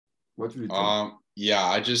What will you tell?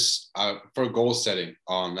 Yeah, for goal setting,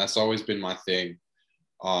 that's always been my thing.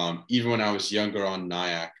 Even when I was younger on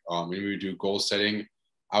NIAC, when we would do goal setting,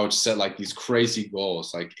 I would set like these crazy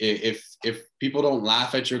goals. Like if people don't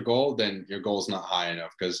laugh at your goal, then your goal's not high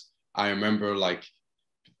enough. Because I remember like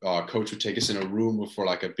coach would take us in a room before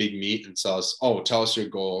like a big meet and tell us, oh, tell us your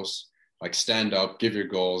goals. Like stand up, give your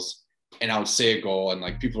goals, and I would say a goal, and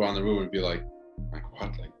like people around the room would be like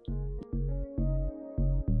what, like.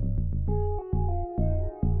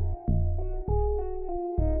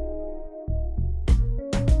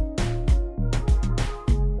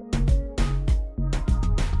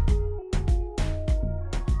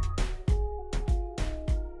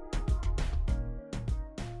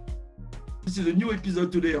 This is a new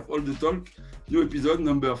episode today of All the Talk, new episode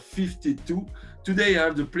number 52. Today I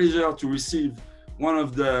have the pleasure to receive one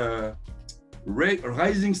of the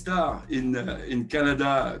rising star in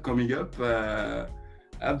Canada coming up. I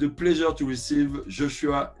have the pleasure to receive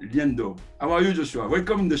Joshua Liendo. How are you, Joshua?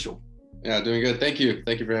 Welcome in the show. Yeah, doing good. Thank you.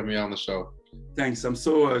 Thank you for having me on the show. Thanks. I'm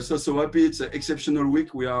so happy. It's an exceptional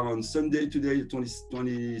week. We are on Sunday today,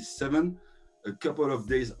 27, a couple of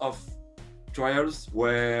days off trials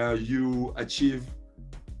where you achieve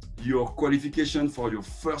your qualification for your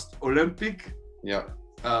first Olympic. Yeah.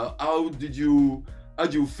 How do you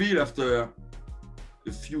feel after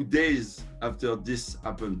a few days after this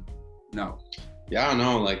happened now? Yeah,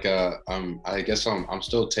 no, like I guess I'm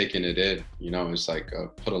still taking it in. You know, it's like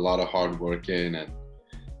put a lot of hard work in, and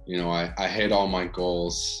you know, I hit all my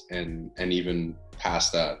goals and even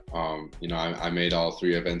past that. You know, I made all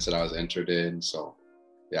 3 events that I was entered in, so.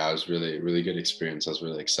 Yeah, it was really good experience. I was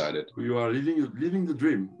really excited. You are living the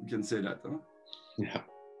dream. You can say that, huh? Yeah.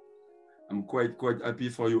 I'm quite happy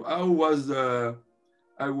for you. How was the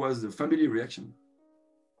family reaction?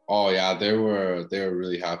 Oh yeah, they were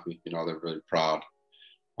really happy. You know, they're really proud.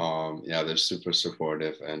 Yeah, they're super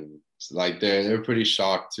supportive, and like they're pretty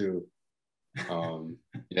shocked too.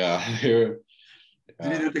 Yeah, they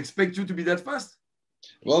didn't expect you to be that fast.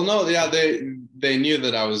 Well, no, yeah, they knew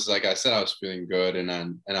that I was, like I said, I was feeling good and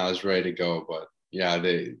I was ready to go, but yeah,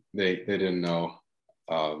 they didn't know,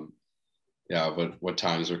 yeah, but what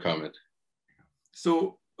times were coming.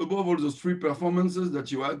 So above all those 3 performances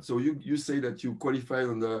that you had, so you say that you qualified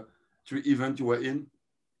on the 3 events you were in.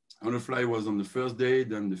 100 fly was on the first day,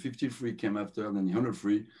 then the 50 free came after, then the 100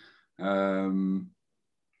 free.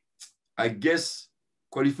 I guess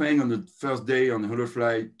qualifying on the first day on the 100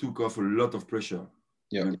 fly took off a lot of pressure.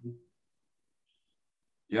 Yeah.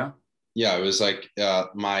 Yeah. Yeah, it was like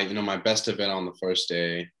my best event on the first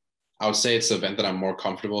day. I would say it's the event that I'm more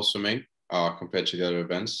comfortable swimming compared to the other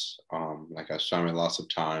events. Like I swam it lots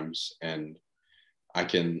of times, and I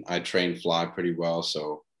train fly pretty well.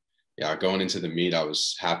 So yeah, going into the meet, I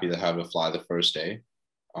was happy to have it fly the first day,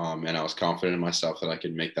 and I was confident in myself that I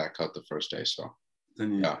could make that cut the first day. So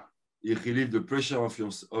then you relieved the pressure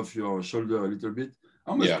of your shoulder a little bit.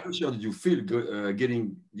 How much pressure did you feel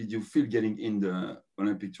getting in the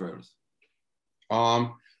Olympic trials? I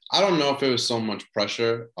don't know if it was so much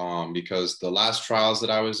pressure because the last trials that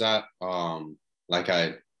I was at, like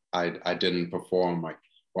I didn't perform like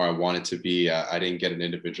where I wanted to be. I didn't get an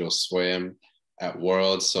individual swim at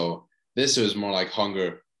Worlds, so this was more like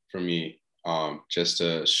hunger for me, just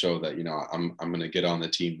to show that, you know, I'm gonna get on the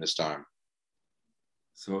team this time.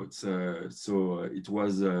 So it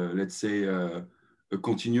was let's say a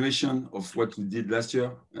continuation of what you did last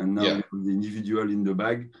year, and now you have the individual in the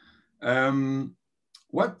bag.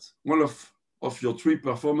 What one of your 3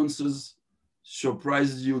 performances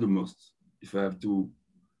surprised you the most, if I have to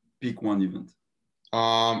pick one event?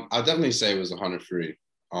 I'd definitely say it was 100 free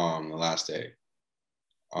the last day.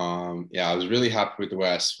 Yeah, I was really happy with the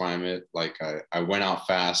way I swam it. Like I went out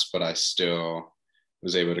fast, but I still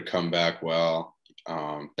was able to come back well.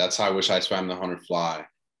 That's how I wish I swam the 100 fly.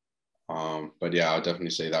 But yeah, I would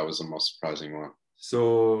definitely say that was the most surprising one.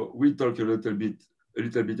 So we talked a little bit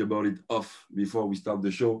about it off before we start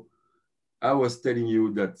the show. I was telling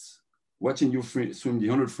you that watching you swim the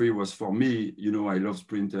 100 free was, for me, you know, I love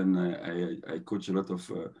sprint, and I coach a lot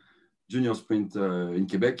of junior sprint in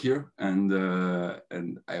Quebec here, and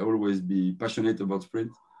I always be passionate about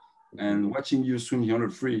sprint. And watching you swim the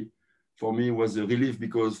 100 free, for me, was a relief,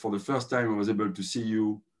 because for the first time I was able to see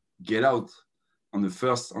you get out on the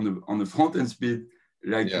front end speed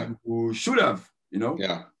like you should have, you know.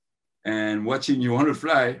 Yeah. And watching you 100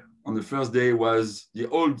 fly on the first day was the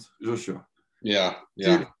old Joshua. Yeah.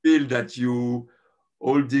 Still feel that you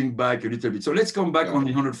holding back a little bit. So let's come back on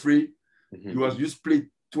the 100 free. You split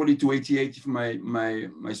 22.88 if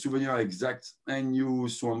my souvenir are exact, and you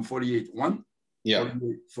swam 48.1. Yeah.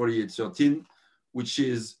 48.13, which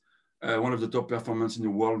is one of the top performers in the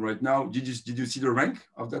world right now. Did you see the rank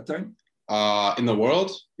of that time? In the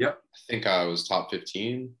world? Yeah. I think I was top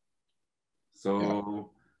 15. So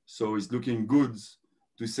it's looking good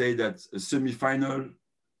to say that a semi-final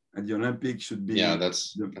at the Olympics should be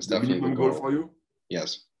that's the definitely minimum the goal for you?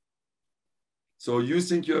 Yes. So you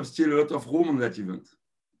think you have still a lot of room on that event?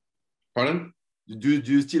 Pardon? Do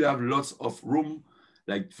you still have lots of room?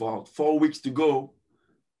 Like for 4 weeks to go,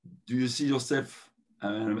 do you see yourself,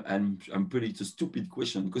 and I'm pretty, it's a stupid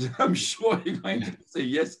question because I'm sure you're going to say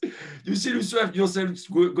yes. Do you see yourself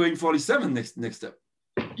going 47 next step?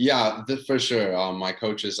 Yeah, for sure. My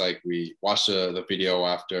coach is like, we watched the video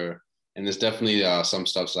after, and there's definitely some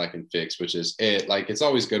stuff that I can fix, which is it. Like, it's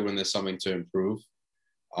always good when there's something to improve.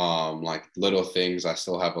 Like little things, I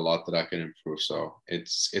still have a lot that I can improve. So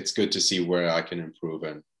it's good to see where I can improve,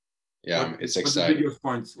 and yeah, it's exciting.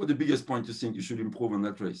 What the biggest point you think you should improve on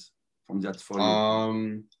that race from that 4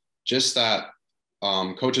 years? Just that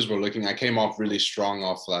coaches were looking. I came off really strong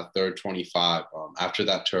off that third 25. After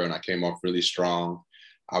that turn, I came off really strong.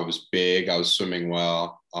 I was big. I was swimming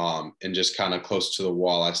well, and just kind of close to the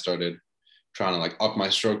wall. I started trying to like up my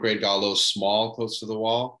stroke rate. Got a little small close to the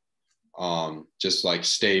wall. Just like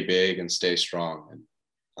stay big and stay strong, and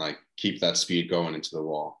like keep that speed going into the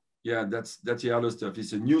wall. Yeah, that's the other stuff.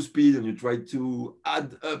 It's a new speed, and you try to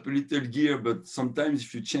add up a little gear, but sometimes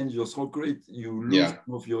if you change your stroke rate, you lose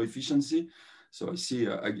some of your efficiency. So I see.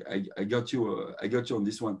 I got you. I got you on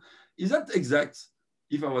this one. Is that exact?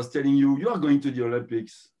 If I was telling you you are going to the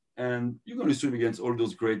Olympics and you're going to swim against all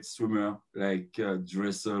those great swimmers like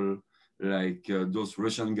Dressel, like those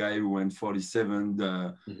Russian guy who went 47,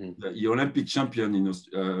 the Olympic champion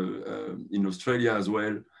in Australia as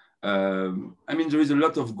well. I mean, there is a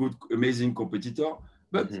lot of good, amazing competitor.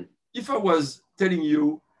 But if I was telling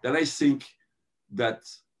you that I think that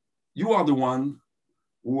you are the one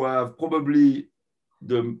who have probably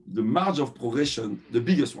the margin of progression, the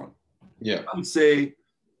biggest one. Yeah. I would say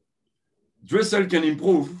Dressel can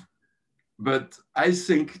improve, but I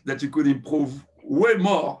think that you could improve way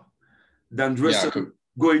more than Dressel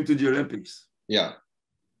going to the Olympics. Yeah.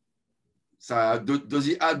 So does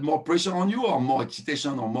he add more pressure on you, or more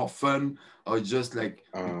excitation, or more fun, or just like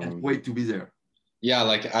you can't wait to be there? Yeah,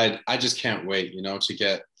 like I just can't wait, to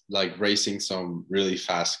get like racing some really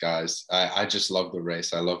fast guys. I just love the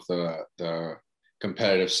race. I love the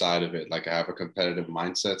competitive side of it. Like I have a competitive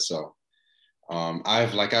mindset. So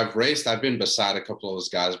I've been beside a couple of those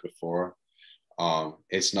guys before.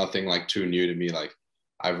 It's nothing like too new to me. Like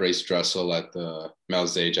I've raced Dressel at the Mel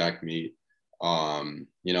Zajac meet.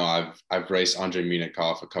 I've raced Andrei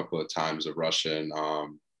Minikov a couple of times, a Russian.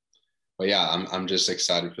 But yeah, I'm just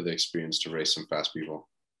excited for the experience to race some fast people.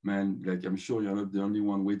 Man, like I'm sure you're not the only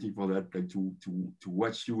one waiting for that, like to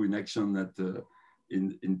watch you in action at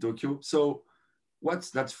in Tokyo. So, what's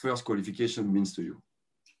that first qualification means to you?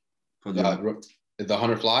 For the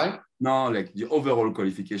 100 fly? No, like the overall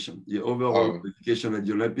qualification. The overall qualification at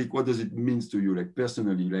the Olympic. What does it mean to you, like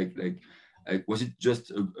personally? Like was it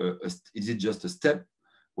just is it just a step?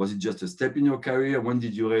 Was it just a step in your career? When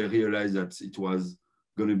did you realize that it was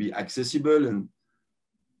going to be accessible? And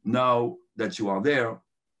now that you are there,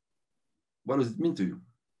 what does it mean to you?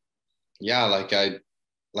 Yeah,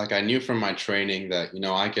 like I knew from my training that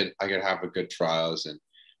I could have a good trials, and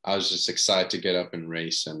I was just excited to get up and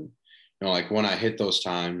race. And like when I hit those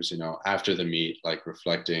times, after the meet, like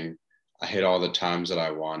reflecting, I hit all the times that I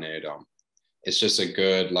wanted. It's just a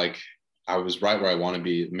good, like I was right where I want to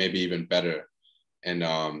be, maybe even better. And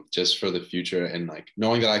just for the future, and like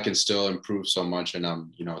knowing that I can still improve so much, and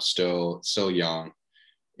I'm still young,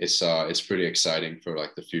 it's pretty exciting for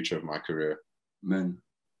like the future of my career. Man,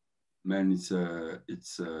 it's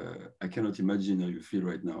I cannot imagine how you feel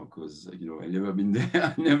right now, because I never been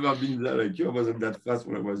there. I never been there like you. I wasn't that fast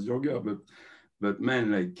when I was younger, but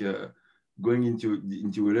man, like going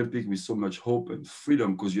into Olympic with so much hope and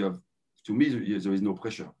freedom, because you have, to me, there is no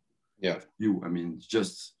pressure. Yeah, I mean,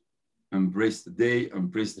 just embrace the day,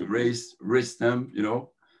 embrace the race them.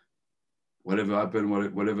 Whatever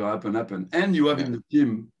happened. And you have in the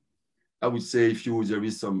team, I would say, if there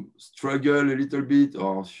is some struggle a little bit,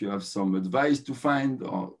 or if you have some advice to find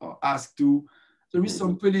or ask to, there is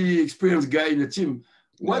some pretty experienced guy in the team.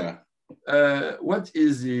 What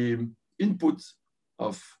is the input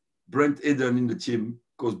of Brent Eden in the team?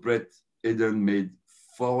 Because Brent Eden made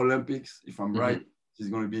 4 Olympics, if I'm right. He's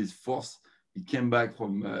going to be his 4th. He came back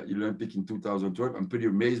from Olympic in 2012. I'm pretty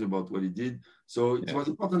amazed about what he did. So it was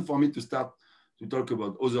important for me to start to talk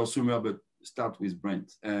about other swimmers, but start with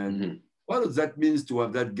Brent. And what does that mean to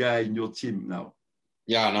have that guy in your team now?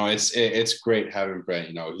 Yeah, no, it's great having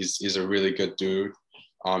Brent. He's a really good dude.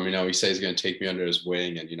 You know, he said he's going to take me under his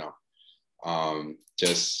wing and, you know,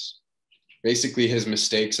 just basically his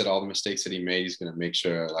mistakes and all the mistakes that he made, he's going to make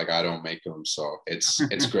sure like I don't make them. So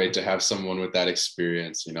it's great to have someone with that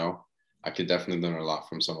experience. You know, I could definitely learn a lot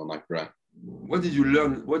from someone like Brent. What did you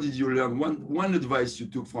learn? What did you learn? One advice you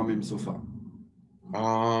took from him so far?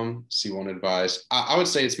 See, one advice. I would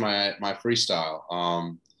say it's my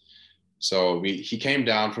freestyle. So he came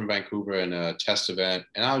down from Vancouver in a test event,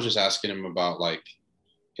 and I was just asking him about like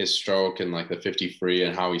his stroke and like the 50 free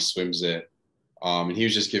and how he swims it. And he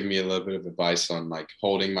was just giving me a little bit of advice on like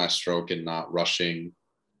holding my stroke and not rushing.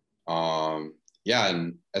 Yeah,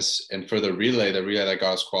 and for the relay that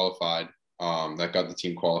got us qualified, that got the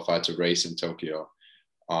team qualified to race in Tokyo.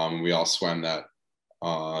 We all swam that.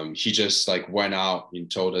 He just like went out and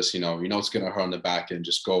told us, you know it's gonna hurt on the back end,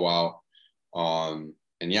 just go out.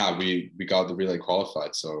 And yeah, we got the relay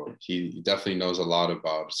qualified. So he definitely knows a lot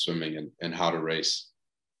about swimming and how to race.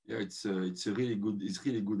 Yeah, it's really good. It's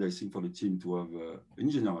really good, I think, for the team to have, in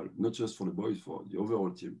general, not just for the boys, for the overall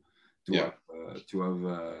team, to have,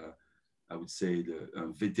 I would say, a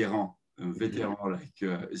veteran, like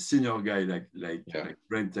a senior guy like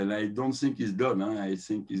Brent. And I don't think he's done. Huh? I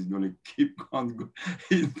think he's gonna keep on.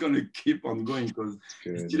 He's gonna keep on going because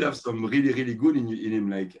he still have some really, really good in him.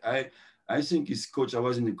 Like I think his coach. I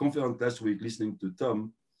was in the conference last week listening to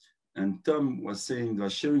Tom. And Tom was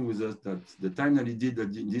sharing with us that the time that he did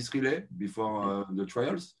this relay before the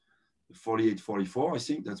trials, 48:44, I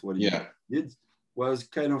think that's what he did, was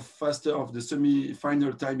kind of faster of the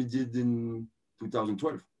semi-final time he did in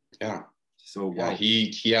 2012. Yeah. So wow. Yeah,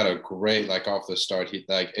 he had a great like off the start. He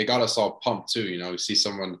like it got us all pumped too. You know, you see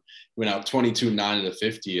someone went out 22:9 to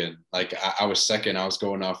 50, and like I was second. I was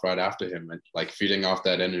going off right after him, and like feeding off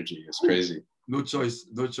that energy. It's crazy. No choice.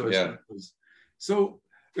 Yeah. So.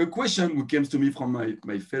 A question that comes to me from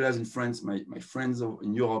my fellows in France, my friends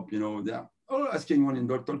in Europe, you know, they're all asking when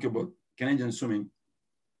they talk about Canadian swimming,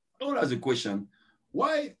 all has a question,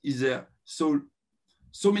 why is there so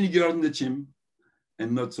many girls in the team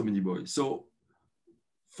and not so many boys? So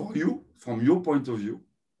for you, from your point of view,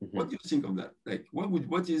 what do you think of that? Like,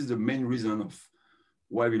 what is the main reason of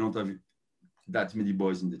why we don't have that many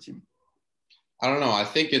boys in the team? I don't know. I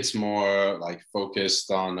think it's more like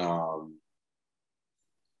focused on,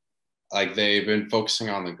 like they've been focusing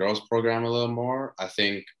on the girls program a little more. I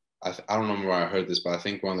think, I don't know where I heard this, but I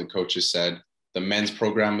think one of the coaches said the men's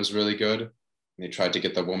program was really good. And they tried to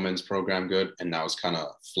get the women's program good, and now it's kind of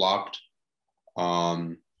flopped.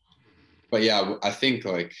 But yeah, I think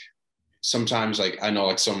like sometimes like I know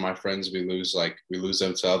like some of my friends, we lose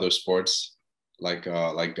them to other sports, like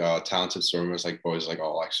talented swimmers, like boys like,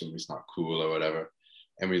 oh, like swimming's not cool or whatever.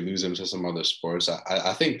 And we lose them to some other sports.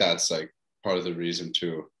 I think that's like part of the reason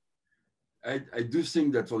too. I do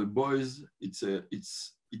think that for the boys,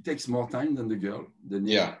 it takes more time than the girl.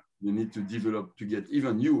 You need to develop to get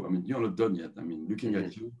even you. I mean, you're not done yet. I mean, looking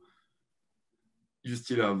at you, you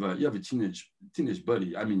still have you have a teenage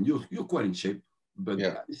body. I mean, you're quite in shape, but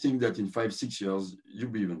I think that in 5-6 years you'll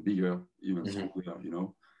be even bigger, even stronger. You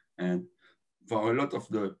know, and for a lot of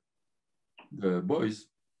the boys,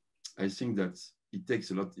 I think that it takes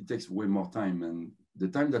a lot. It takes way more time, and the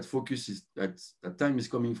time that focus is that time is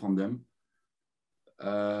coming from them.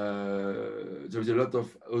 There's a lot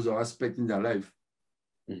of other aspects in their life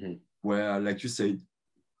where, like you said,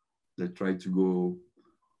 they try to go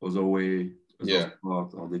other way,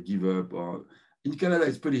 sport, or they give up. Or in Canada,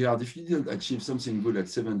 it's pretty hard. If you didn't achieve something good at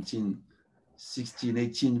 17, 16,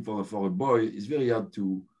 18 for a boy, it's very hard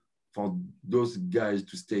for those guys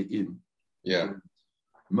to stay in. Yeah,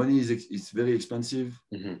 money is very expensive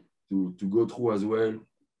to go through as well,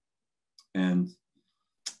 and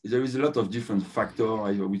there is a lot of different factors.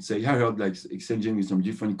 I would say I heard like exchanging with some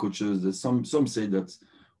different coaches. That some say that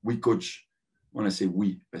we coach. When I say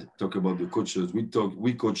we, I talk about the coaches.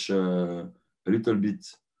 We coach a little bit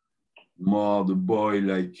more the boy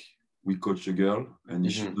like we coach a girl, and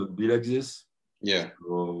it should not be like this. Yeah.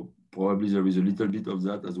 So probably there is a little bit of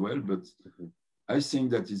that as well, but I think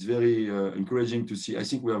that it's very encouraging to see. I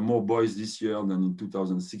think we have more boys this year than in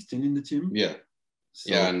 2016 in the team. Yeah.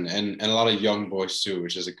 So, yeah, and a lot of young boys too,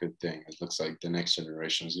 which is a good thing. It looks like the next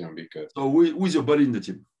generation is going to be good. So who's your buddy in the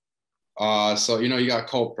team? So, you got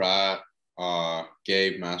Cole Pratt,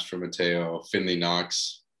 Gabe Mastro Mateo, Finley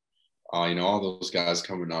Knox, all those guys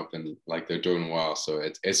coming up and like they're doing well. So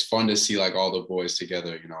it's fun to see like all the boys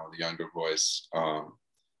together, the younger boys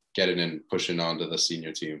getting and pushing on to the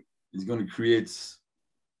senior team. It's going to create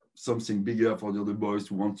something bigger for the other boys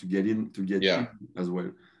who want to get in as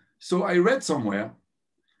well. So I read somewhere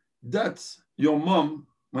that your mom,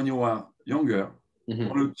 when you were younger,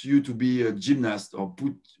 wanted you to be a gymnast or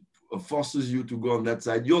forces you to go on that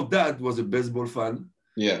side. Your dad was a baseball fan.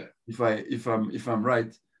 Yeah. If I'm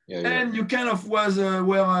right. Yeah. And you kind of was I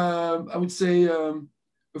would say a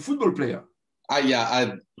football player. I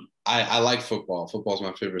like football. Football is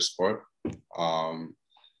my favorite sport. I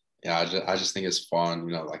just think it's fun,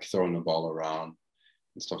 you know, like throwing the ball around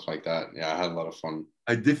and stuff like that. Yeah, I had a lot of fun.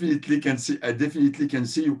 I definitely can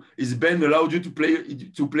see you. Is Ben allowed you to play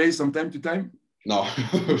from time to time? No.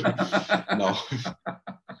 No.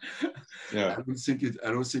 Yeah. I don't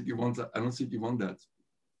think you want that.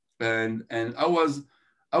 And how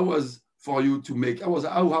was for you to make how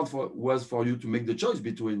hard was for you to make the choice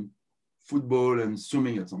between football and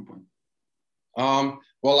swimming at some point?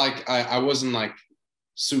 Well, like I wasn't like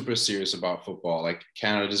super serious about football. Like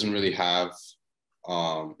Canada doesn't really have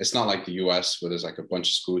it's not like the US where there's like a bunch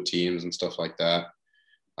of school teams and stuff like that.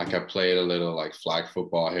 Like I played a little like flag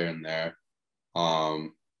football here and there.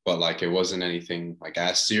 But like it wasn't anything like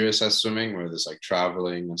as serious as swimming where there's like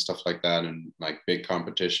traveling and stuff like that and like big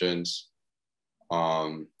competitions.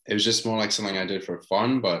 It was just more like something I did for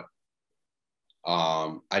fun, but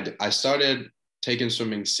I started taking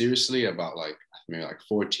swimming seriously about like maybe like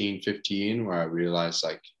 14, 15, where I realized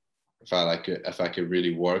like if I could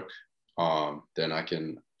really work, then I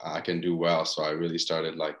can do well. So I really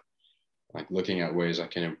started like looking at ways I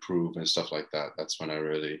can improve and stuff like that. That's when I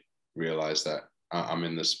really realized that I'm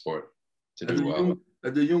in this sport to do well.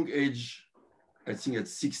 At the young age, I think at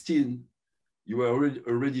 16, you were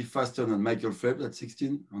already faster than Michael Phelps at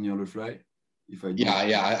 16 on the fly.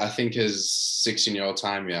 I think his 16-year-old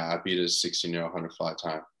time, I beat his 16-year-old 100-fly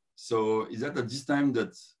time. So is that at this time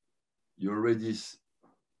that you were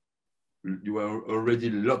already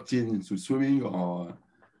locked into swimming, or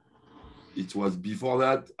it was before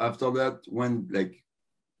that, after that, when like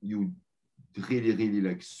you really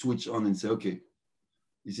like switch on and say, okay,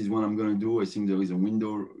 this is what I'm going to do. I think there is a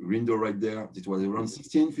window right there. It was around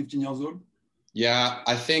 16, 15 years old. Yeah,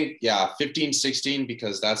 I think, 15, 16,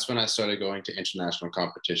 because that's when I started going to international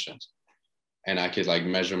competitions. And I could like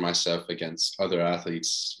measure myself against other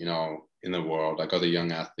athletes, you know, in the world, like other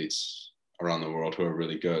young athletes around the world who are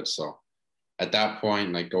really good. So at that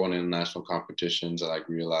point, like going to international competitions, I like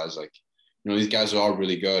realized like, you know, these guys are all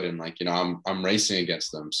really good. And like, you know, I'm racing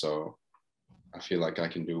against them. So I feel like I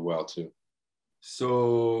can do well too.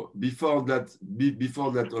 So before that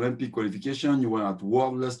Olympic qualification, you were at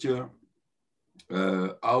World last year.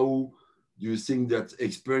 How do you think that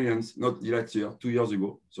experience, not last year, 2 years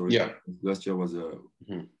ago, sorry. Yeah. Last year was a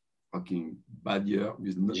fucking bad year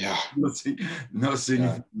with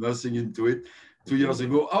nothing into it. 2 years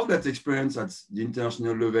ago, how that experience at the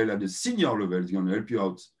international level, at the senior level, is going to help you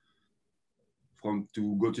out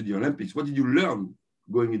to go to the Olympics? What did you learn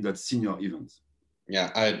going in that senior event? Yeah,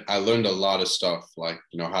 I learned a lot of stuff, like,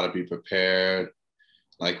 you know, how to be prepared,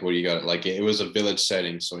 like what you got, like it was a village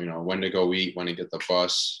setting. So, you know, when to go eat, when to get the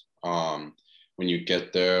bus, when you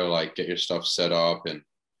get there, like get your stuff set up and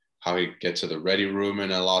how you get to the ready room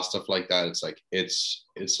and a lot of stuff like that. It's like,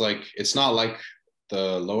 it's not like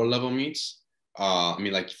the lower level meets. I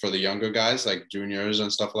mean, like for the younger guys, like juniors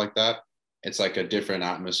and stuff like that, it's like a different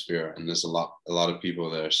atmosphere and there's a lot of people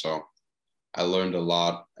there. So I learned a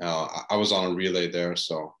lot. I was on a relay there.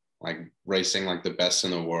 So like racing like the best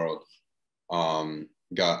in the world,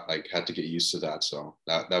 had to get used to that. So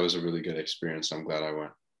that was a really good experience. I'm glad I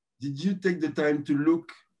went. Did you take the time to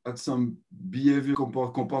look at some behavior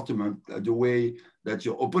comportment, the way that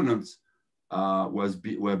your opponents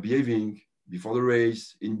were behaving before the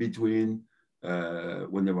race, in between,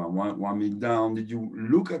 when they were warming down? Did you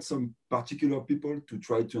look at some particular people to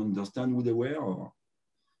try to understand who they were? Or?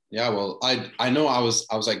 Yeah, well, I know I was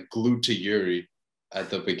like glued to Yuri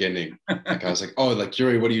at the beginning. Like I was like, oh, like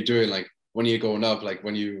Yuri, what are you doing? Like when are you going up? Like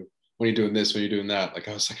when you doing this? When you doing that? Like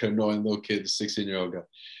I was like an annoying little kid, 16-year-old guy,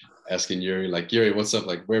 asking Yuri, like, Yuri, what's up?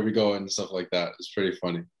 Like where are we going? And stuff like that. It's pretty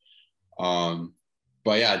funny.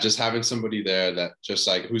 But yeah, just having somebody there that just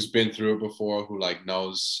like who's been through it before, who like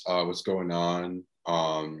knows what's going on.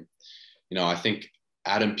 You know, I think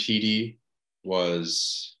Adam Peaty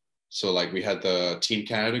was, so like we had the Team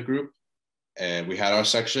Canada group and we had our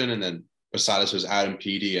section, and then beside us was Adam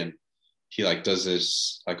Peaty, and he like does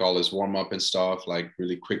this like all his warm up and stuff like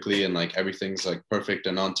really quickly, and like everything's like perfect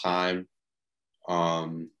and on time.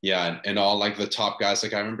 And all like the top guys,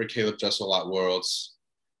 like I remember Caleb Dressel at Worlds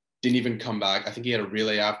didn't even come back. I think he had a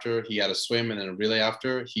relay after, he had a swim and then a relay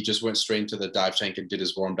after. He just went straight into the dive tank and did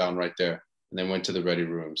his warm down right there, and then went to the ready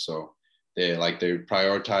room. So they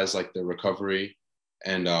prioritize like the recovery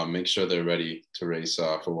and make sure they're ready to race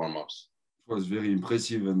for warm-ups. It was very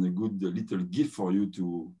impressive and a good little gift for you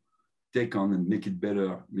to take on and make it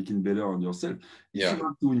better on yourself. If Yeah. you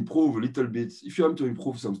want to improve a little bit, if you want to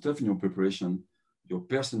improve some stuff in your preparation, your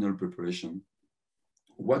personal preparation,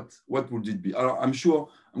 what would it be? I'm sure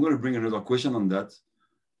I'm going to bring another question on that.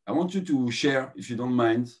 I want you to share, if you don't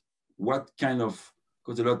mind, what kind of,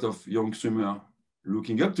 because a lot of young swimmers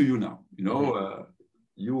looking up to you now, you know,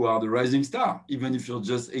 you are the rising star, even if you're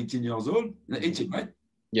just 18 years old, 18, right?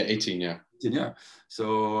 Yeah, 18, yeah. 18, yeah.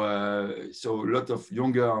 So a lot of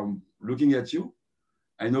younger looking at you.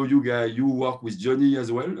 I know you work with Johnny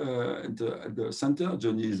as well at the center.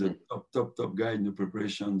 Johnny is a top guy in the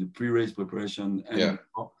preparation, the pre-race preparation. And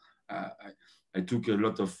I took a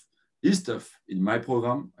lot of his stuff in my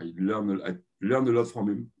program. I learned a lot from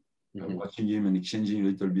him, watching him and exchanging a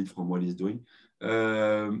little bit from what he's doing.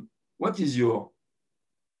 What is your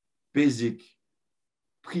basic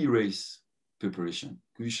pre-race preparation?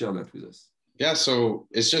 Could you share that with us? Yeah, so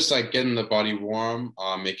it's just like getting the body warm,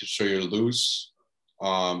 making sure you're loose.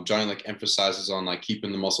 Johnny like emphasizes on like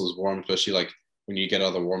keeping the muscles warm, especially like when you get out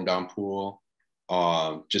of the warm down pool.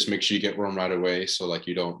 Just make sure you get warm right away, so like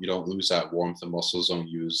you don't lose that warmth. The muscles don't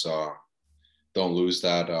lose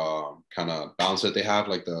that kind of bounce that they have,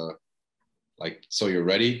 so you're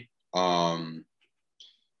ready.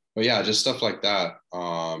 But yeah, just stuff like that.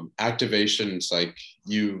 Activations, like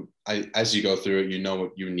as you go through it, you know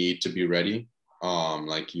what you need to be ready.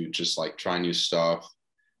 Like you just like try new stuff.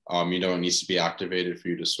 You know, it needs to be activated for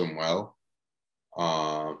you to swim well.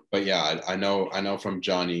 But yeah, I know from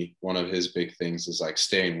Johnny, one of his big things is like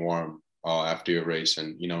staying warm after your race,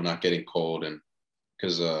 and you know, not getting cold, and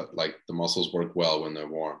because like the muscles work well when they're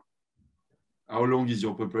warm. How long is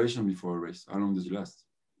your preparation before a race? How long does it last?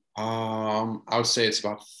 I would say it's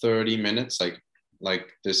about 30 minutes.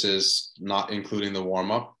 Like this is not including the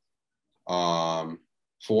warm up.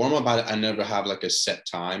 For warm up, I never have like a set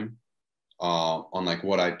time on like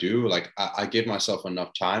what I do. Like I give myself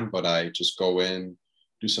enough time, but I just go in,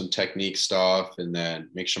 do some technique stuff, and then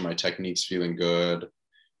make sure my technique's feeling good.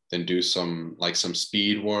 Then do some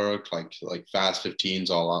speed work, like fast 15s,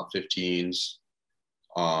 all out 15s,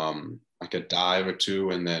 like a dive or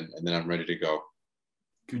two, and then I'm ready to go.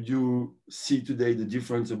 Could you see today the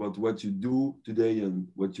difference about what you do today and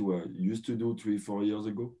what you were used to do 3-4 years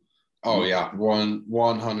ago? Oh yeah,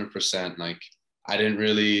 100%. Like I didn't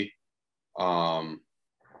really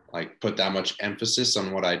like put that much emphasis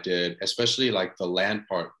on what I did, especially like the land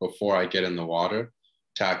part before I get in the water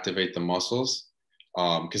to activate the muscles,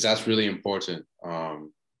 because that's really important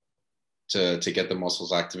to get the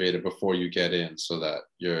muscles activated before you get in, so that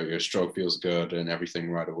your stroke feels good and everything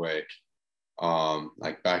right away.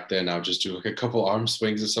 Like back then, I would just do like a couple arm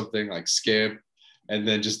swings or something, like skip, and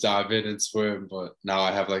then just dive in and swim. But now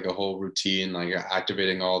I have like a whole routine, like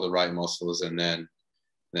activating all the right muscles and then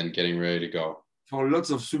getting ready to go. For lots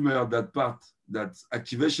of swimmers, that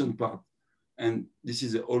activation part, and this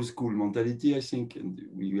is an old school mentality, I think, and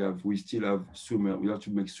we still have swimmers. We have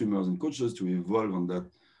to make swimmers and coaches to evolve on that.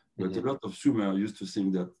 But a lot of swimmers used to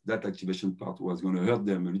think that activation part was going to hurt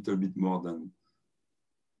them a little bit more than,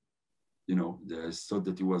 you know, they thought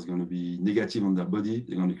that it was going to be negative on their body.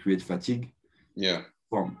 They're going to create fatigue. Yeah.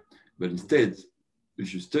 But instead,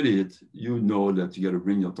 if you study it, you know that you got to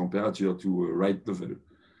bring your temperature to a right level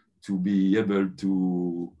to be able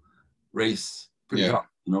to race pretty hard,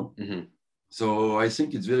 you know? So I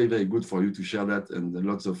think it's very, very good for you to share that, and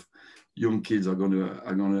lots of young kids are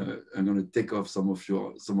gonna take off some of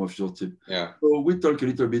your tips. Yeah. So we talk a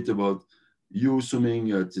little bit about you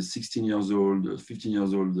swimming at 16 years old, 15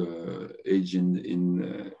 years old age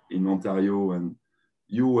in Ontario, and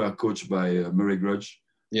you were coached by Murray Grudge.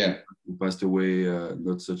 Yeah. Who passed away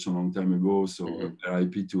not such a long time ago. So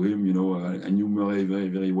RIP to him. You know, I knew Murray very,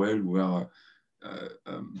 very well. We were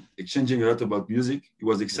exchanging a lot about music. He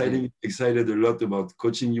was excited a lot about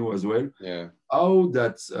coaching you as well. Yeah. How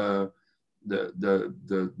that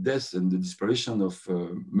the death and the disparition of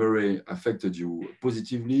Murray affected you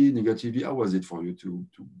positively, negatively? How was it for you to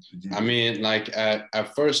deal? I mean, like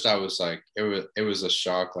at first I was like, it was a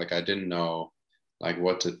shock. Like I didn't know like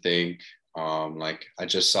what to think. Like I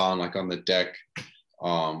just saw him like on the deck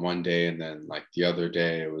one day, and then like the other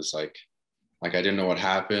day it was like I didn't know what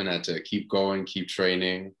happened. I had to keep going, keep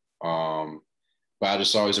training. But I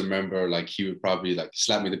just always remember like he would probably like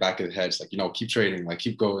slap me in the back of the head. It's like, you know, keep training, like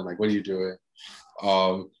keep going, like what are you doing?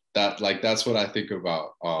 That's what I think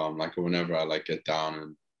about. Like whenever I like get down,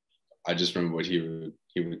 and I just remember what he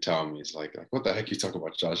would tell me. It's like what the heck you talk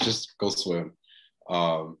about, Josh? Just go swim.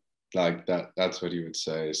 Like that's what he would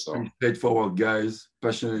say. So straightforward guys,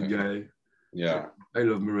 passionate guy. Yeah. I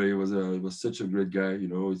love Murray. He was such a great guy. You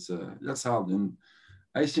know, that's hard. And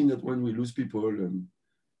I think that when we lose people, and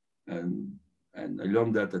and I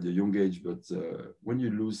learned that at a young age. But when you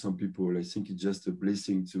lose some people, I think it's just a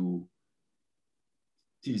blessing to.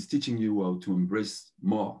 It's teaching you how to embrace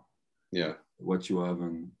more. Yeah. What you have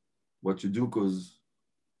and what you do, because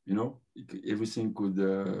you know everything could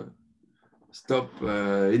stop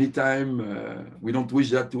anytime. We don't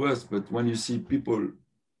wish that to us, but when you see people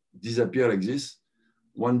disappear like this,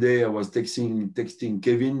 one day I was texting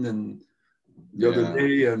Kevin, and the other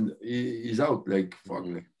day, and he's out. Like, fuck,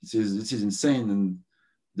 like, this is insane, and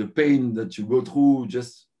the pain that you go through,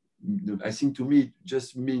 just I think to me it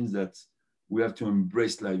just means that we have to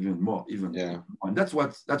embrace life even more, and that's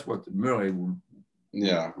what Murray will.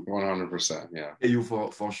 100%. Pay you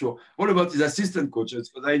for sure. What about his assistant coaches?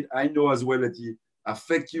 Because I know as well that he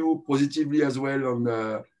affect you positively as well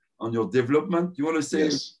on your development. You want to say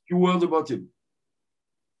a few words about him?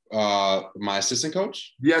 My assistant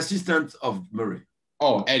coach? The assistant of Murray.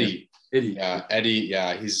 Oh, Eddie. Eddie. Yeah, Eddie.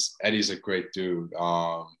 Yeah, Eddie's a great dude.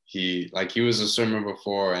 He was a swimmer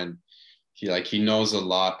before, and he knows a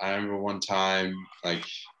lot. I remember one time, like,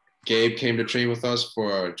 Gabe came to train with us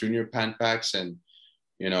for junior Pan Packs, and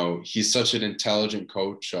you know, he's such an intelligent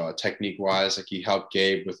coach, technique wise. Like, he helped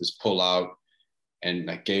Gabe with his pull out, and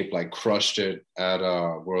like Gabe like crushed it at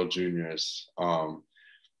World Juniors. But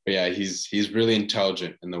yeah, he's really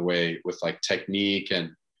intelligent in the way with like technique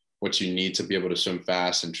and what you need to be able to swim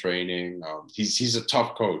fast in training. He's a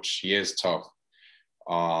tough coach. He is tough.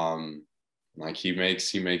 Like he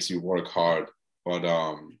makes you work hard, but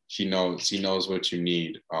he knows what you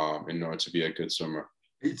need in order to be a good swimmer.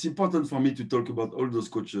 It's important for me to talk about all those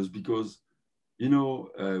coaches because, you know,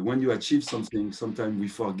 when you achieve something, sometimes we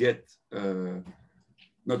forget.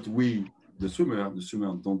 Not we, the swimmer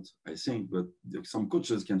don't, I think, but some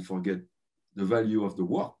coaches can forget the value of the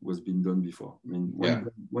work was being done before. I mean,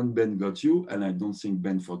 when Ben got you, and I don't think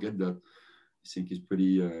Ben forget that. I think he's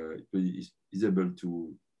he's able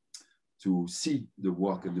to see the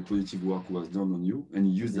work and the positive work was done on you, and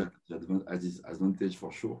he used that as his advantage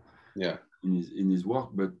for sure. Yeah. In his work,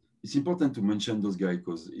 but it's important to mention those guys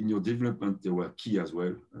because in your development they were key as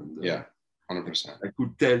well. And, 100%. I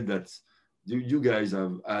could tell that you guys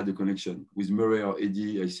have had a connection with Murray or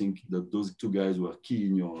Eddie. I think that those two guys were key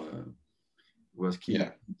in your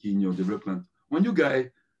in your development. When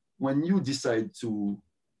you decide to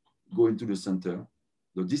go into the center,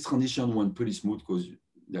 this transition went pretty smooth because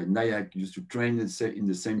like Nyack used to train in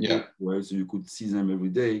the same group, well, so you could see them every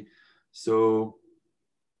day. So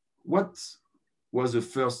what was the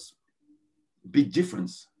first big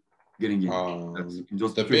difference getting in?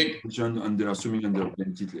 Just the big under swimming under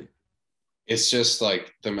Ben Titley. It's just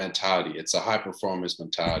like the mentality. It's a high performance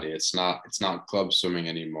mentality. It's not club swimming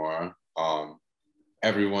anymore.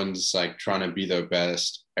 Everyone's like trying to be their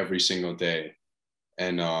best every single day,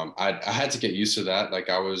 and I had to get used to that. Like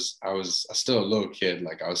I was still a little kid.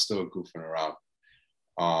 Like I was still goofing around.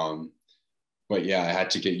 But yeah, I had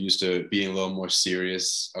to get used to being a little more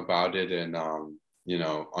serious about it and, you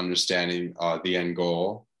know, understanding the end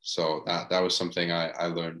goal. So that was something I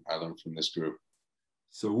learned from this group.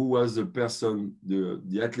 So who was the person,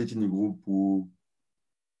 the athlete in the group who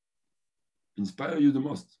inspired you the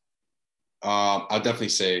most? I'll definitely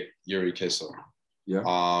say Yuri Kissel. Yeah.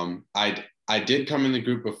 I did come in the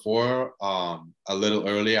group before a little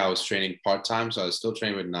early. I was training part-time, so I was still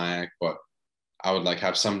training with Nyack, but I would like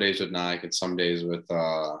have some days with Nike and some days with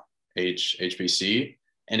HBC,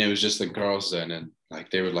 and it was just the girls then, and like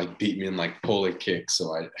they would like beat me in like pulley kicks,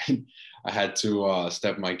 so I had to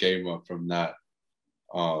step my game up from that,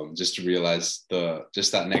 just to realize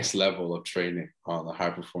that next level of training, the high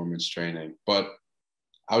performance training. But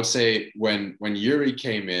I would say when Yuri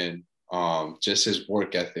came in, just his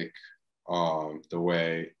work ethic, the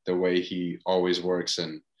way he always works,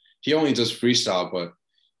 and he only does freestyle, but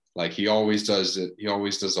like he always does it. He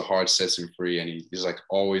always does the hard sets and free, and he's like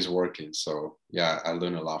always working. So yeah, I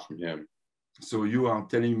learned a lot from him. So you are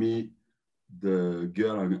telling me the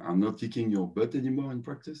girl are not kicking your butt anymore in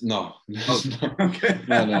practice? No. Oh, okay.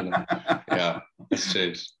 No. Yeah, it's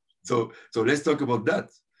changed. So let's talk about that.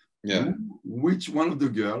 Yeah. Which one of the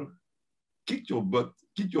girls kicked your butt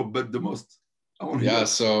the most? Yeah,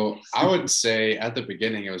 so I would say at the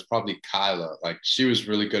beginning it was probably Kyla. Like she was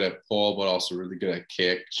really good at pole, but also really good at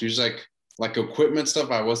kick. She was like equipment stuff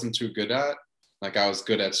I wasn't too good at. Like I was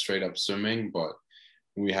good at straight up swimming, but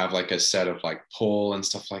we have like a set of like pole and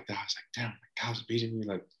stuff like that. I was like, damn, my Kyla's beating me.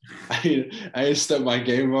 Like I had to step my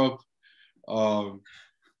game up.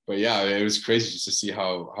 But yeah, it was crazy just to see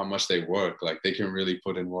how much they work. Like they can really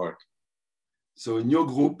put in work. So in your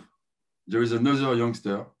group, there is another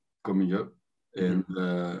youngster coming up. And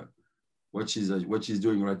what she's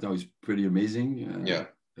doing right now is pretty amazing. Yeah.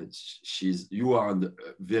 You are on a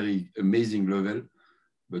very amazing level,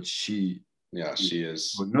 but yeah, she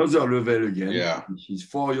is another level again. Yeah. She's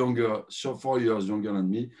 4 years younger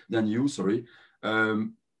than you, sorry.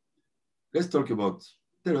 Let's talk about,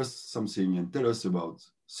 tell us something and tell us about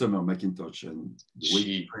Summer McIntosh and the way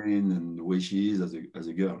she trains and the way she is as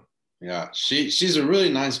a girl. Yeah, she's a really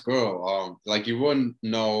nice girl. Like you wouldn't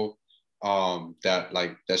know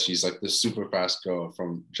that she's like this super fast girl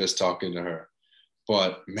from just talking to her.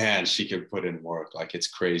 But man, she can put in work. Like it's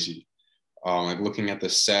crazy. Like looking at the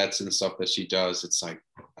sets and stuff that she does, it's like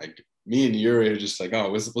me and Yuri are just like, oh,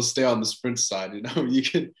 we'll stay on the sprint side. You know, you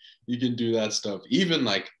can do that stuff. Even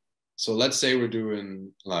like, so let's say we're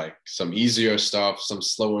doing like some easier stuff, some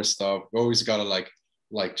slower stuff. We always gotta like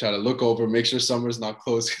try to look over, make sure Summer's not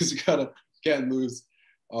close because can't lose.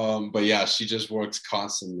 But yeah, she just works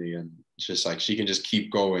constantly and just like she can just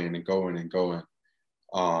keep going and going and going.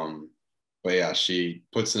 But yeah, she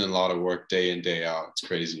puts in a lot of work day in, day out. It's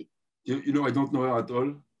crazy. You know, I don't know her at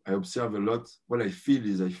all. I observe a lot. What I feel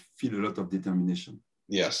is I feel a lot of determination.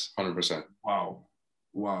 Yes, 100%. Wow.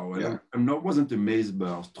 Yeah. Wasn't amazed by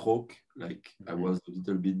her stroke. Like I was a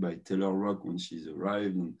little bit by Taylor Rock when she's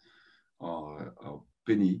arrived and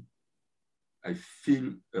Penny. I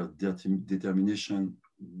feel her determination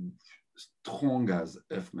strong as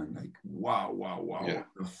F, man. Like, wow. Yeah.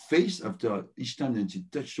 Her face after each time that she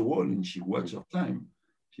touched the wall and she watched her time,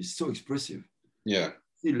 she's so expressive. Yeah.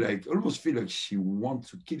 Almost feel like she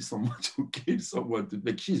wants to kill someone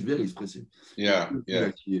like she's very expressive. Yeah.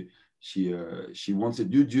 Like she wants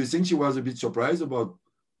it. Do you think she was a bit surprised about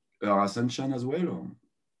her ascension as well?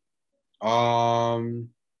 Or?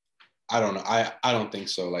 I don't know. I don't think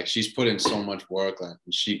so. Like she's put in so much work, and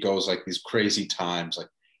she goes like these crazy times, like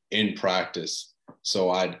in practice.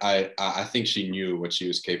 So I think she knew what she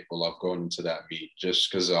was capable of going into that meet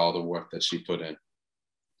just because of all the work that she put in.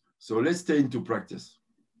 So let's stay into practice.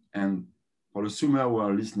 And for the swimmer who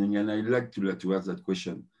are listening, and I like to ask that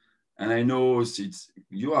question. And I know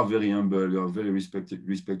you are very humble, you're a very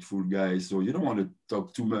respectful guy, so you don't want to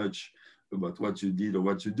talk too much about what you did or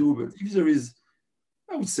what you do. But if there is,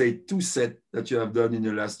 I would say, 2 sets that you have done in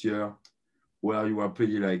the last year where you are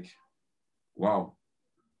pretty like, wow,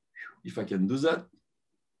 if I can do that,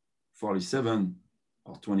 47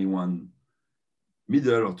 or 21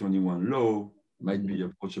 middle or 21 low might be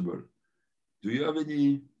approachable. Do you have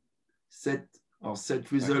any set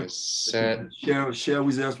results? Share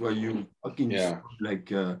with us where you fucking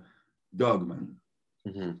like a dog, man.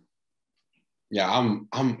 Mm-hmm. Yeah,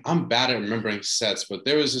 I'm bad at remembering sets, but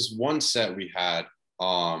there was this one set we had,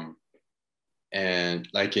 and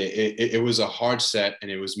like it was a hard set, and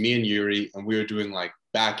it was me and Yuri, and we were doing like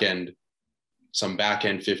some back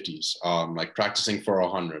end 50s, like practicing for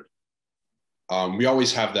 100. We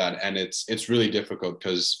always have that, and it's really difficult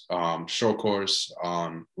because short course,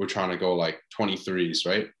 we're trying to go like 23s,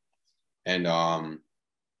 right? And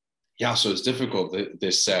yeah, so it's difficult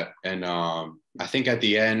this set, and I think at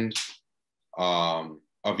the end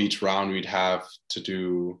of each round we'd have to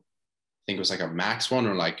do, I think it was like a max one,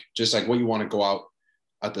 or like just like what you want to go out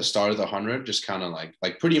at the start of the 100, just kind of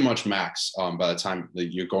like pretty much max by the time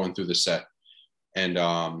that you're going through the set. And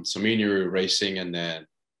so me and you were racing, and then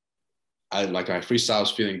my freestyle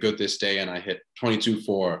was feeling good this day, and I hit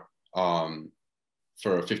 22.4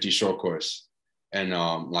 for a 50 short course. And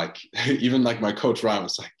like even like my coach Ryan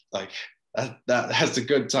was like that's a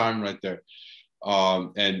good time right there.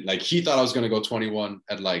 And like he thought I was gonna go 21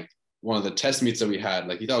 at like one of the test meets that we had.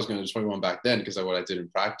 Like he thought I was gonna do 21 back then because of what I did in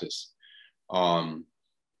practice.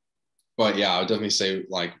 But yeah, I would definitely say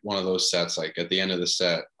like one of those sets, like at the end of the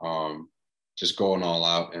set, just going all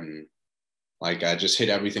out, and like I just hit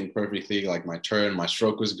everything perfectly. Like my turn, my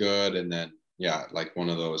stroke was good, and then yeah, like one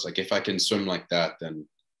of those. Like if I can swim like that, then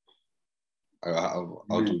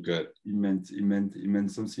I'll do good. It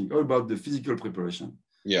meant something. How about the physical preparation?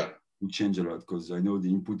 Yeah, it changed a lot because I know the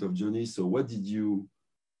input of Johnny. So what did you?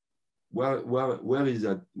 Where is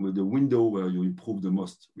that the window where you improved the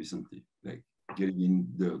most recently? Like getting in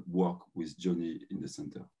the work with Johnny in the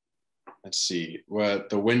center. Let's see. What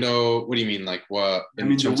the window? What do you mean? Like what? I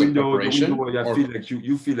mean, the window where you feel like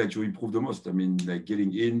you feel like you improve the most. I mean, like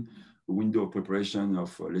getting in the window of preparation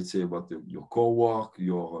of let's say about your core work,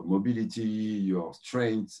 your mobility, your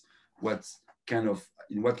strength.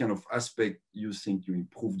 In what kind of aspect you think you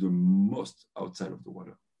improve the most outside of the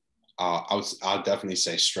water? I'll definitely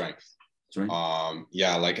say strength.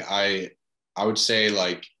 Yeah, like I would say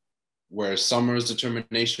like where Summer's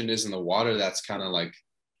determination is in the water, that's kind of like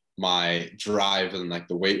my drive in like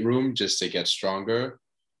the weight room just to get stronger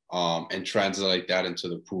and translate that into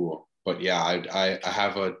the pool. But yeah, I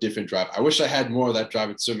have a different drive. I wish I had more of that drive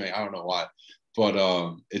in swimming. I don't know why, but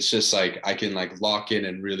it's just like I can like lock in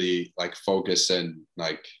and really like focus and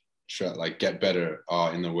like try like get better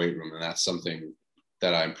in the weight room, and that's something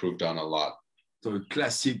that I improved on a lot. So a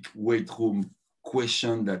classic weight room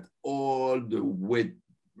question that all the weight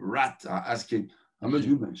rat are asking: how much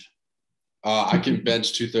you bench? I can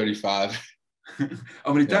bench 235.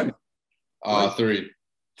 How many times? Three.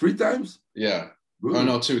 3 times? Yeah. Good. Oh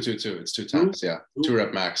no, two. It's 2 times. Yeah. 2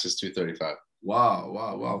 rep max is 235.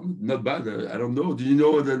 Wow. Not bad. I don't know. Do you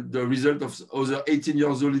know the result of other 18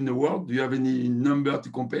 years old in the world? Do you have any number to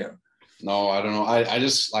compare? No, I don't know. I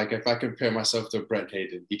just like if I compare myself to Brent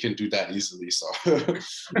Hayden, he can do that easily. So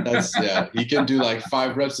that's he can do like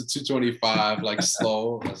 5 reps at 225, like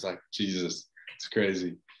slow. I was like, Jesus, it's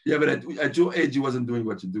crazy. Yeah, but at your age, you wasn't doing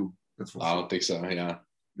what you do. That's for sure. I don't think so. Yeah,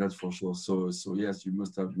 that's for sure. So yes, you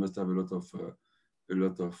must have a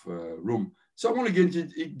lot of room. So I want to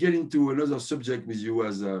get into another subject with you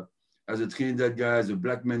as a Trinidad guy, as a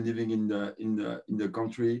black man living in the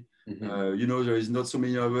country. Mm-hmm. You know, there is not so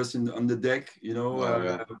many of us on the deck. You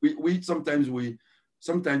know, we sometimes we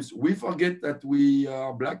forget that we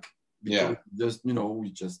are black because we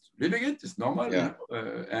just living it. It's normal. Yeah. You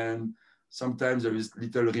know? And sometimes there is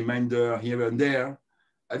little reminder here and there.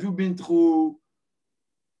 Have you been through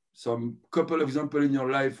some couple of examples in your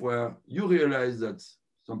life where you realize that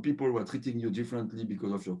some people were treating you differently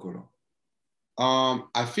because of your color?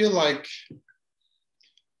 I feel like,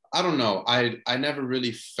 I don't know. I never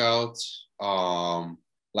really felt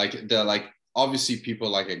like they're like, obviously people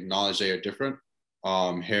like acknowledge they are different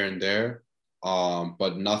here and there,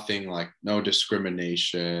 but nothing like no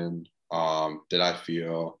discrimination did I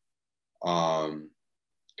feel.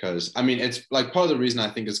 Because I mean, it's like part of the reason I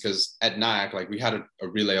think is because at NIAC, like we had a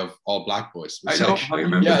relay of all black boys. I know, like, I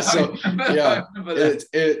remember. Yeah, so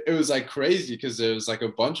it was like crazy because there was like a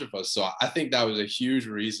bunch of us. So I think that was a huge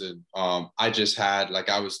reason. I just had like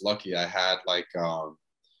I was lucky. I had like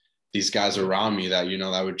these guys around me that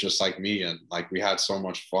that were just like me, and like we had so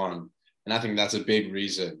much fun. And I think that's a big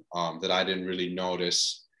reason that I didn't really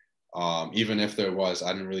notice. Even if there was,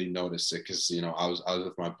 I didn't really notice it because I was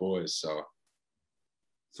with my boys.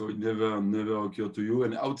 So it never occurred to you.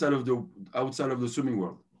 And outside of the swimming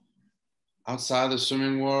world? Outside of the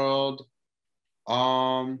swimming world,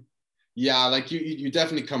 yeah, like you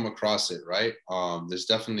definitely come across it, right? There's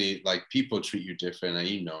definitely like people treat you different, and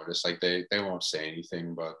you notice like they won't say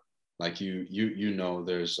anything, but like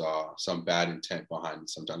there's some bad intent behind it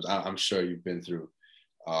sometimes. I'm sure you've been through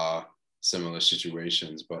similar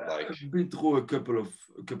situations, but like I've been through a couple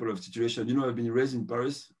of situations. I've been raised in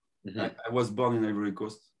Paris. Mm-hmm. I was born in Ivory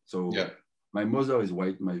Coast. So my mother is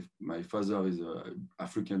white. My father is an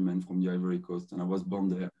African man from the Ivory Coast, and I was born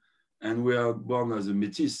there. And we are born as a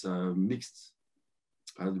métis, mixed.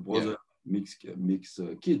 I had a brother, mixed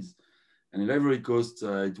kids. And in Ivory Coast,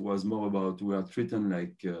 it was more about we are treated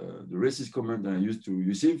like the racist comment that I used to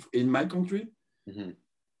receive in my country. Mm-hmm.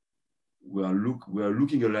 We are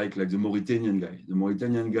looking alike, like the Mauritanian guy. The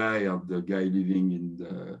Mauritanian guy are the guy living in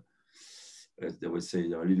the. They would say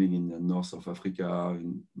they are living in the north of Africa,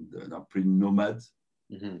 they are pretty nomads,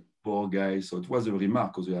 poor guys. So it was a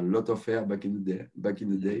remark because we had a lot of hair back in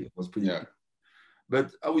the day. It was pretty cool.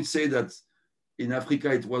 But I would say that in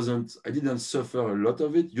Africa, I didn't suffer a lot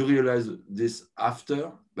of it. You realize this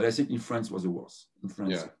after, but I think in France was the worst. In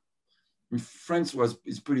France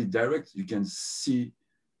it's pretty direct. You can see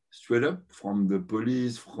straight up from the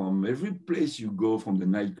police, from every place you go, from the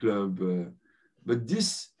nightclub. But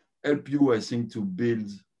this help you, I think, to build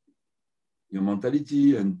your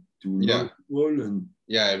mentality and to know people. And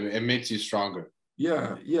it makes you stronger.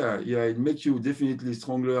 It makes you definitely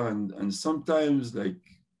stronger. And sometimes like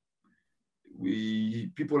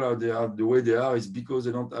people out there the way they are is because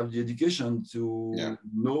they don't have the education to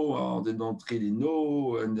know, or they don't really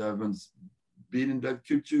know, and they haven't been in that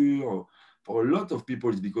culture. Or for a lot of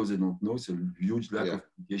people, it's because they don't know. It's a huge lack of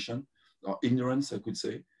education or ignorance, I could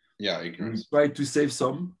say. Ignorance. We try to save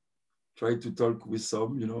some. Try to talk with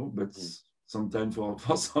some, but sometimes for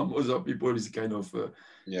some other people, it's kind of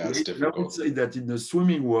it's difficult. I would say that in the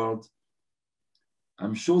swimming world,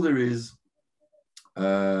 I'm sure there is.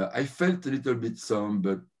 I felt a little bit some,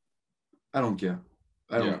 but I don't care.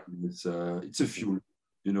 It's a fuel,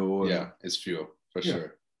 it's fuel for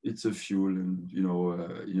sure. It's a fuel, and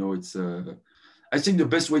it's. I think that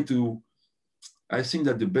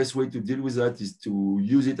the best way to deal with that is to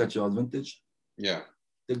use it at your advantage.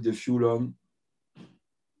 Take the fuel on. I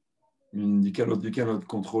mean, you cannot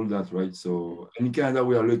control that, right? So in Canada,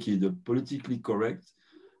 we are lucky. The politically correct,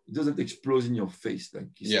 it doesn't explode in your face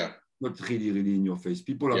like not really, really in your face.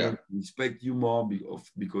 People are Yeah. going to respect you more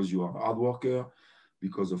because you are a hard worker,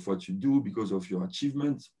 because of what you do, because of your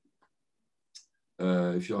achievements.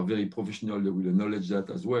 If you are very professional, they will acknowledge that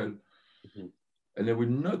as well. Mm-hmm. And they will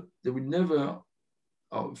never,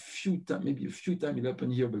 maybe a few times it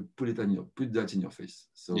happened here, but put that in your face.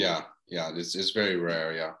 So yeah, it's very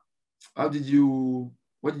rare. Yeah. What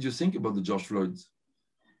did you think about the George Floyd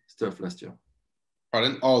stuff last year?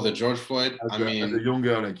 Pardon? Oh, the George Floyd. As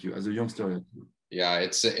a youngster like you. Yeah,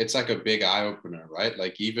 it's like a big eye opener, right?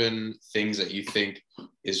 Like even things that you think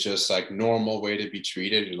is just like normal way to be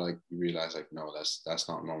treated, you realize like, no, that's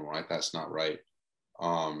not normal, right? That's not right.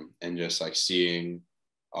 And just like seeing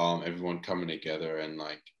everyone coming together and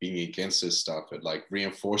like being against this stuff, it like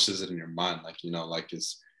reinforces it in your mind, like, like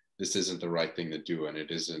this isn't the right thing to do, and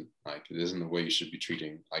it isn't the way you should be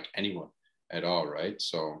treating like anyone at all, right?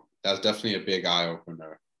 So that's definitely a big eye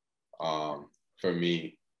opener for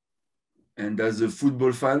me. And as a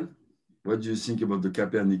football fan, what do you think about the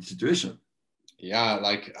Kaepernick situation? Yeah,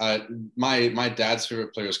 like my dad's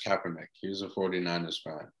favorite player was Kaepernick. He was a 49ers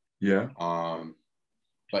fan. Yeah.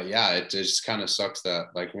 But yeah, it just kind of sucks that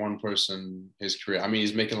like one person, his career. I mean,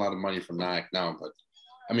 he's making a lot of money from Nike now, but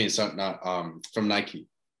I mean, it's not from Nike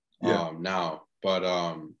now. But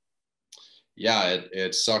yeah,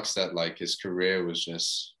 it sucks that like his career was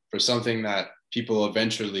just for something that people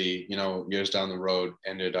eventually, years down the road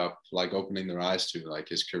ended up like opening their eyes to. Like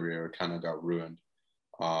his career kind of got ruined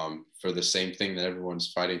for the same thing that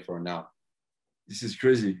everyone's fighting for now. This is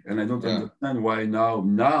crazy, and I don't understand why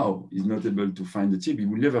now he's not able to find the team. He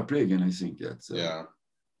will never play again. I think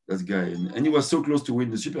that guy, and he was so close to win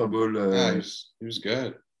the Super Bowl. Yeah, he was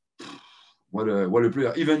good. What a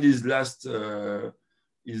player! Even his last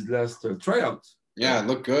tryout. Yeah, it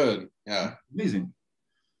looked good. Yeah, amazing.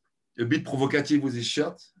 A bit provocative with his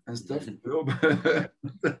shirt and stuff. But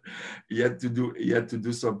he had to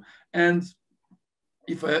do some. And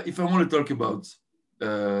if I want to talk about,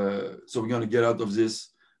 so we're going to get out of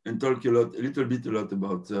this and talk a little bit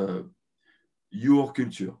about your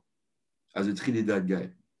culture as a Trinidad guy,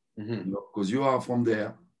 because you are from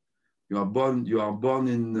there. You are born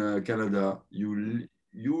in Canada. You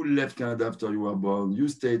left Canada after you were born. You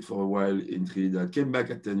stayed for a while in Trinidad, came back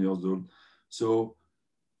at 10 years old. So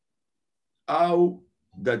how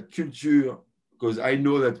that culture, because I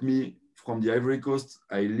know that me from the Ivory Coast,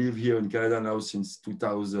 I live here in Canada now since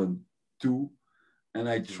 2002, and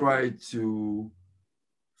I try to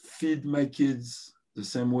feed my kids the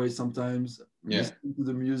same way sometimes. Listen to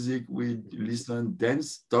the music, we listen,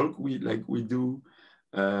 dance, talk, we do.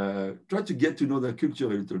 Try to get to know their culture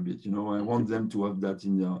a little bit. I want them to have that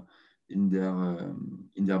in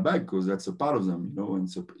their bag, because that's a part of them, and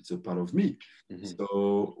it's a part of me.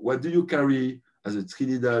 So what do you carry as a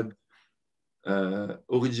Trinidad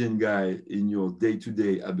origin guy in your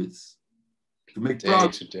day-to-day habits to make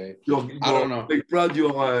proud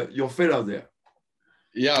your fellow there?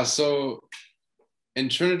 Yeah, so in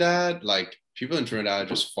Trinidad, like people in Trinidad are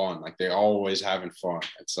just fun. Like they're always having fun.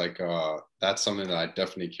 It's like that's something that I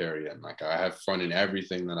definitely carry in. Like I have fun in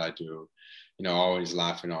everything that I do, always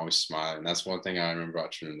laughing, always smiling. That's one thing I remember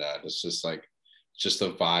about Trinidad. It's just like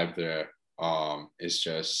the vibe there.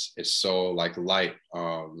 It's so like light.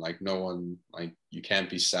 Like no one, like you can't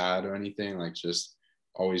be sad or anything. Like just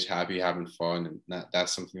always happy, having fun, and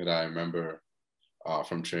that's something that I remember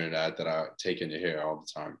from Trinidad that I take into here all the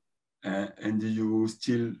time. And do you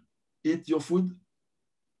still eat your food?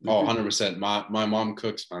 Oh, 100%. My mom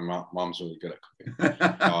cooks. My mom's really good at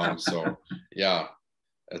cooking. So yeah,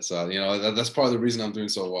 it's that's part of the reason I'm doing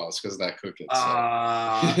so well. It's because of that cooking. So.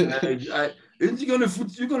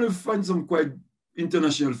 You're gonna find some quite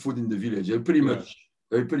international food in the village.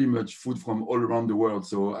 Pretty much food from all around the world.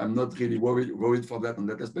 So I'm not really worried for that on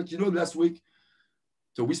that aspect. Last week,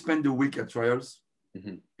 so we spent the week at Trials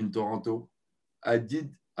in Toronto. I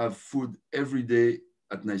did have food every day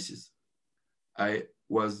at Nice's. I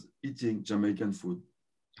was eating Jamaican food.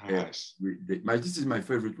 Nice. This is my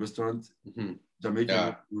favorite restaurant,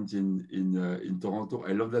 Jamaican restaurant in Toronto.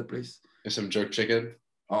 I love that place. There's some jerk chicken.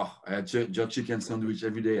 Oh, I had jerk chicken sandwich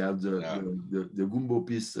every day. I had the gumbo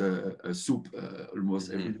piece soup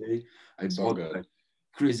almost every day. I bought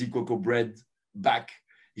crazy cocoa bread back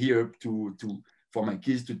here for my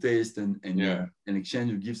kids to taste and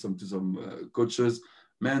exchange. You give some to some coaches.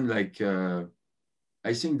 Man,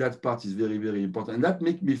 I think that part is very, very important, and that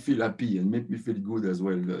make me feel happy and make me feel good as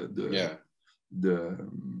well.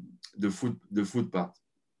 The food part.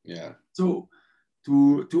 Yeah. So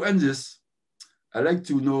to end this, I'd like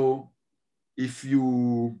to know if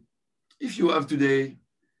you have today,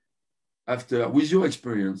 with your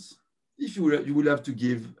experience, if you will have to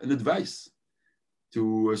give an advice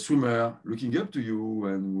to a swimmer looking up to you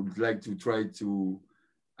and would like to try to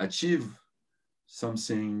achieve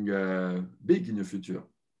something big in the future,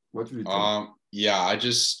 what will you tell? Yeah,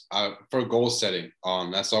 for goal setting,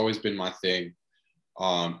 that's always been my thing.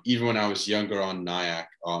 Even when I was younger on NIAC,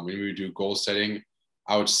 when we would do goal setting,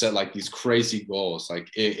 I would set like these crazy goals. Like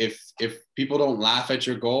if people don't laugh at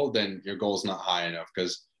your goal, then your goal's not high enough.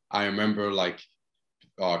 Because I remember like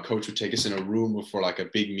coach would take us in a room before like a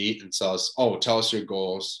big meet and tell us, oh, tell us your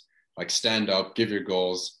goals, like stand up, give your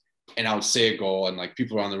goals. And I would say a goal and like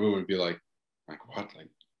people around the room would be like what? Like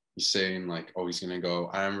he's saying like, oh, he's going to go.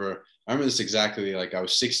 I remember this exactly. Like I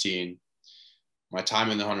was 16. My time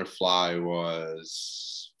in the 100 fly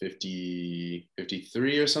was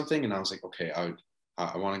 53 or something. And I was like, okay,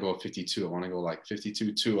 I want to go 52. I want to go like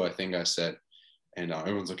 52.2, I think I said. And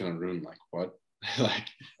everyone's looking at the room like, what? Like,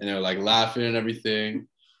 and they're like laughing and everything.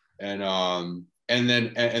 And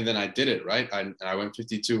then I did it, right? I went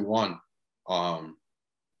 52.1.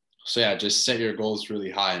 So yeah, just set your goals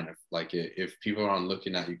really high. And if people aren't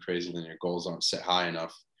looking at you crazy, then your goals aren't set high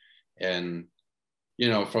enough. And,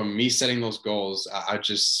 from me setting those goals, I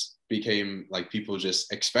just became like, people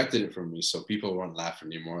just expected it from me. So people weren't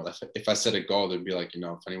laughing anymore. If I set a goal, they'd be like,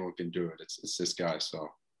 if anyone can do it, it's this guy. So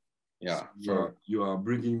yeah. You are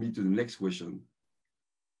bringing me to the next question.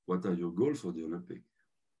 What are your goals for the Olympic?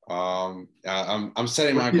 I'm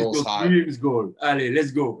setting my goals high. Dreams goal. Allez,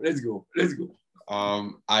 let's go.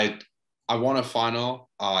 I want a final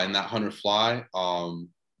in that 100 fly.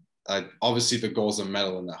 Obviously the goal is a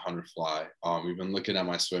medal in that 100 fly. We've been looking at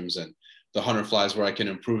my swims, and the 100 fly is where I can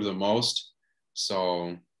improve the most.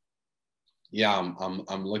 So yeah,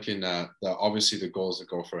 I'm looking at obviously the goal is to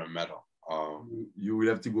go for a medal. You will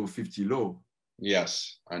have to go 50 low.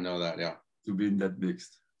 Yes, I know that. Yeah. To be in that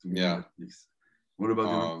mixed. Yeah. What about the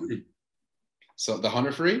 100 free? So the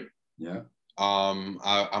 100 free? Yeah.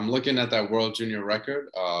 I'm looking at that world junior record,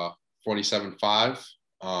 47.5.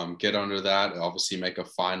 Get under that, obviously make a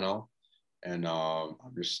final, and I'm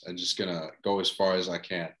just gonna go as far as I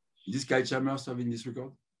can. Is this Kai Chalmers having this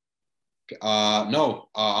record? No,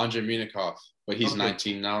 Andrei Minikov, but he's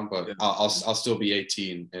 19 now. But yeah. I'll still be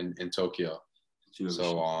 18 in Tokyo.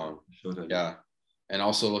 So yeah, and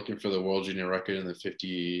also looking for the world junior record in the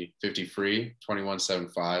 50 free,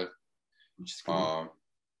 21.75. Which is cool.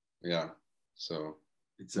 Yeah. So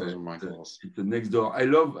those are my goals. It's the next door. I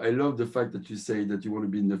love the fact that you say that you want to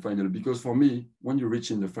be in the final, because for me, when you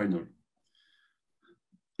reach in the final,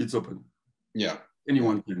 it's open. Yeah.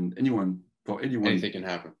 Anything can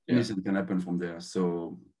happen. Anything can happen from there.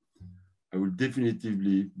 So I will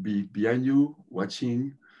definitively be behind you,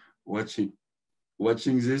 watching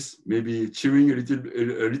this, maybe cheering a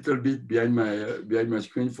little bit behind my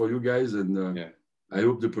screen for you guys. And I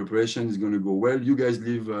hope the preparation is going to go well. You guys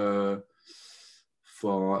leave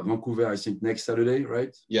for Vancouver, I think, next Saturday,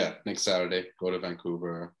 right? Yeah, next Saturday. Go to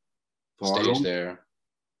Vancouver, stage there,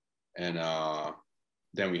 and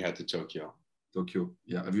then we head to Tokyo.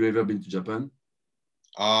 Yeah. Have you ever been to Japan?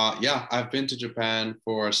 Yeah, I've been to Japan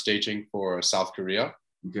for staging for South Korea.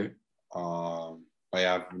 Okay. But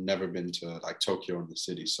yeah, I've never been to like Tokyo in the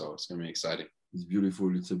city, so it's gonna be exciting. It's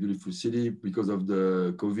beautiful. It's a beautiful city. Because of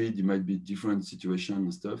the COVID, it might be different situation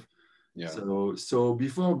and stuff. Yeah. So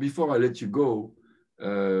before I let you go,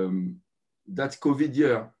 that COVID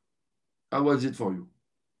year, how was it for you?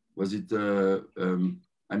 Was it?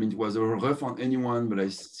 It was rough on anyone, but I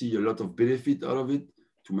see a lot of benefit out of it.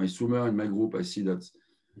 To my swimmer in my group, I see that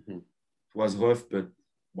it was rough, but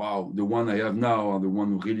wow, the one I have now are the one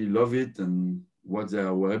who really love it, and what they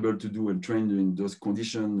were able to do and train in those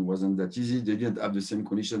conditions wasn't that easy. They didn't have the same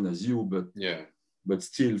condition as you, but yeah. But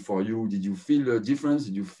still, for you, did you feel a difference?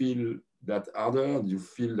 Did you feel that harder? Did you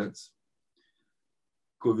feel that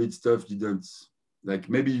COVID stuff didn't, like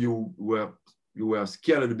maybe you were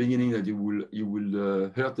scared at the beginning that you will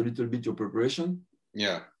hurt a little bit your preparation?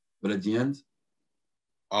 Yeah. But at the end?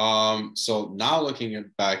 So now looking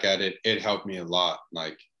back at it, it helped me a lot.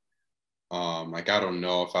 Like I don't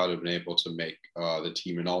know if I would have been able to make the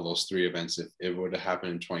team in all those 3 events if it would have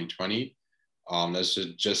happened in 2020. That's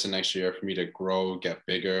just an extra year for me to grow, get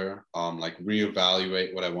bigger, like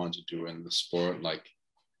reevaluate what I wanted to do in the sport, and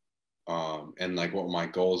like what my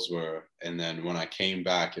goals were. And then when I came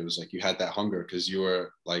back, it was like you had that hunger because you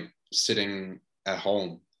were like sitting at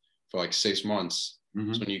home for like 6 months.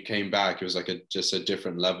 Mm-hmm. So when you came back, it was like just a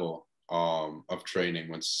different level of training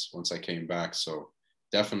once I came back. So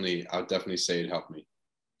I'll definitely say it helped me.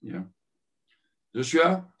 Yeah.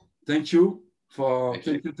 Joshua, thank you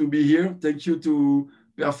to be here. Thank you to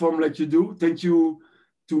perform like you do. Thank you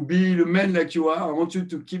to be the man like you are. I want you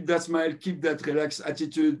to keep that smile, keep that relaxed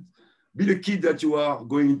attitude. Be the kid that you are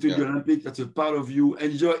going into the Olympic. That's a part of you.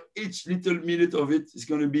 Enjoy each little minute of it. It's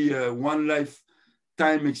going to be a one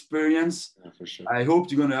lifetime experience. Yeah, for sure. I hope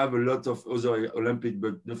you're going to have a lot of other Olympic,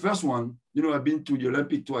 but the first one, you know, I've been to the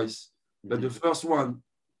Olympic twice, but the first one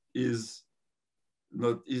is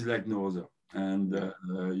like no other. And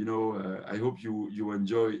you know, I hope you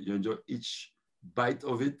enjoy each bite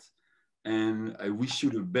of it. And I wish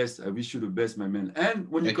you the best. I wish you the best, my man. And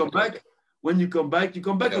when you come back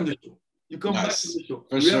on the show. You come back on the show.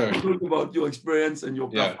 For we sure. have to talk about your experience and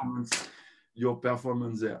your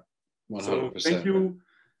performance there. 100%. So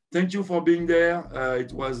thank you for being there.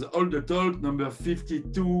 It was All the Talk number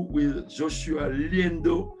 52 with Joshua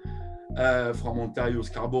Liendo from Ontario,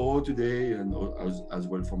 Scarborough today, and as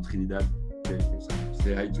well from Trinidad.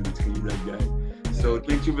 Say hi to the Trinidad guy. So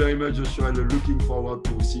thank you very much, Joshua. I'm looking forward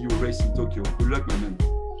to see you race in Tokyo. Good luck, my man.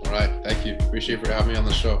 All right. Thank you. Appreciate you for having me on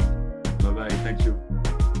the show. Bye-bye. Thank you.